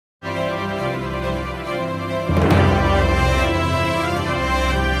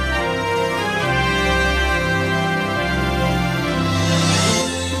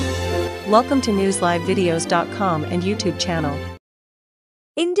Welcome to newslivevideos.com and YouTube channel.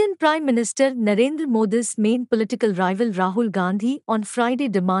 Indian Prime Minister Narendra Modi's main political rival Rahul Gandhi on Friday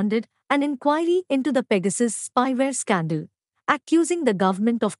demanded an inquiry into the Pegasus spyware scandal, accusing the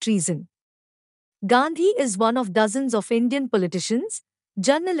government of treason. Gandhi is one of dozens of Indian politicians,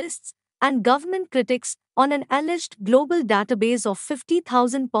 journalists, and government critics on an alleged global database of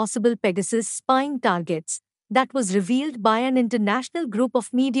 50,000 possible Pegasus spying targets that was revealed by an international group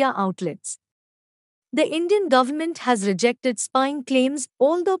of media outlets. The Indian government has rejected spying claims,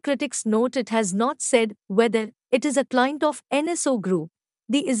 although critics note it has not said whether it is a client of NSO Group,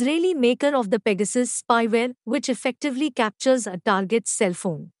 the Israeli maker of the Pegasus spyware, which effectively captures a target's cell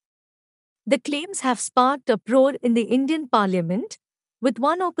phone. The claims have sparked uproar in the Indian parliament, with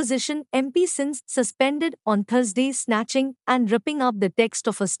one opposition MP since suspended on Thursday snatching and ripping up the text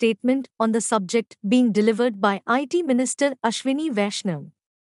of a statement on the subject being delivered by IT Minister Ashwini Vaishnaw.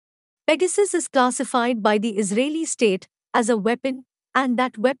 Pegasus is classified by the Israeli state as a weapon, and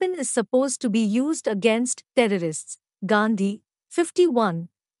that weapon is supposed to be used against terrorists, Gandhi, 51,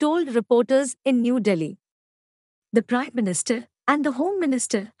 told reporters in New Delhi. The Prime Minister and the Home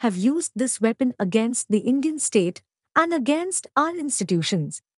Minister have used this weapon against the Indian state and against our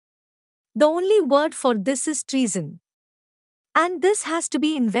institutions. The only word for this is treason. And this has to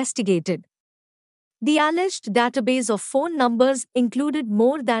be investigated. The alleged database of phone numbers included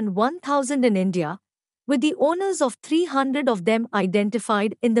more than 1,000 in India, with the owners of 300 of them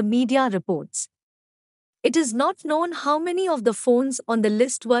identified in the media reports. It is not known how many of the phones on the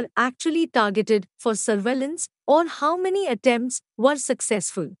list were actually targeted for surveillance or how many attempts were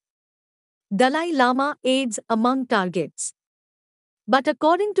successful. Dalai Lama aids among targets. But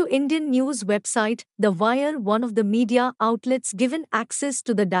according to Indian news website The Wire, one of the media outlets given access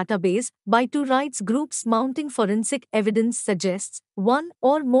to the database by two rights groups mounting forensic evidence suggests one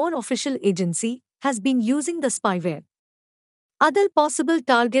or more official agency has been using the spyware. Other possible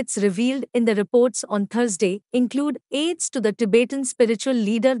targets revealed in the reports on Thursday include aides to the Tibetan spiritual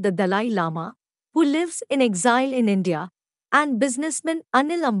leader the Dalai Lama, who lives in exile in India, and businessman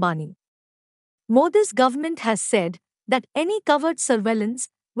Anil Ambani. Modi's government has said that any covert surveillance,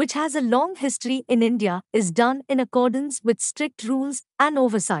 which has a long history in India, is done in accordance with strict rules and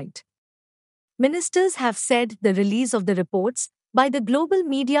oversight. Ministers have said the release of the reports by the Global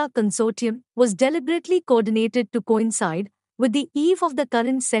Media Consortium was deliberately coordinated to coincide with the eve of the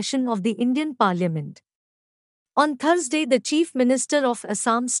current session of the Indian Parliament. On Thursday, the Chief Minister of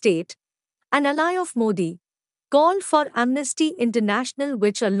Assam State, an ally of Modi, called for Amnesty International,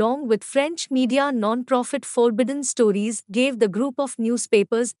 which along with French media non-profit Forbidden Stories gave the group of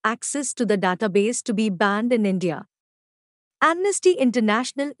newspapers access to the database, to be banned in India. Amnesty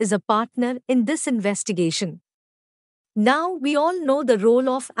International is a partner in this investigation. Now we all know the role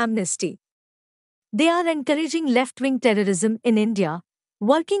of Amnesty. They are encouraging left-wing terrorism in India,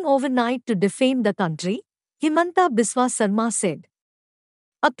 working overnight to defame the country, Himanta Biswa Sarma said.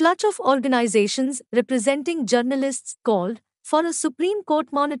 A clutch of organizations representing journalists called for a Supreme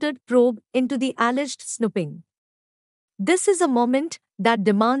Court-monitored probe into the alleged snooping. This is a moment that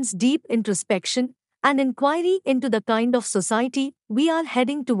demands deep introspection, an inquiry into the kind of society we are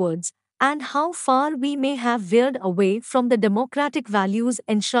heading towards and how far we may have veered away from the democratic values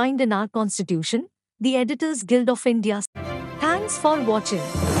enshrined in our Constitution, the Editors Guild of India. Thanks for watching.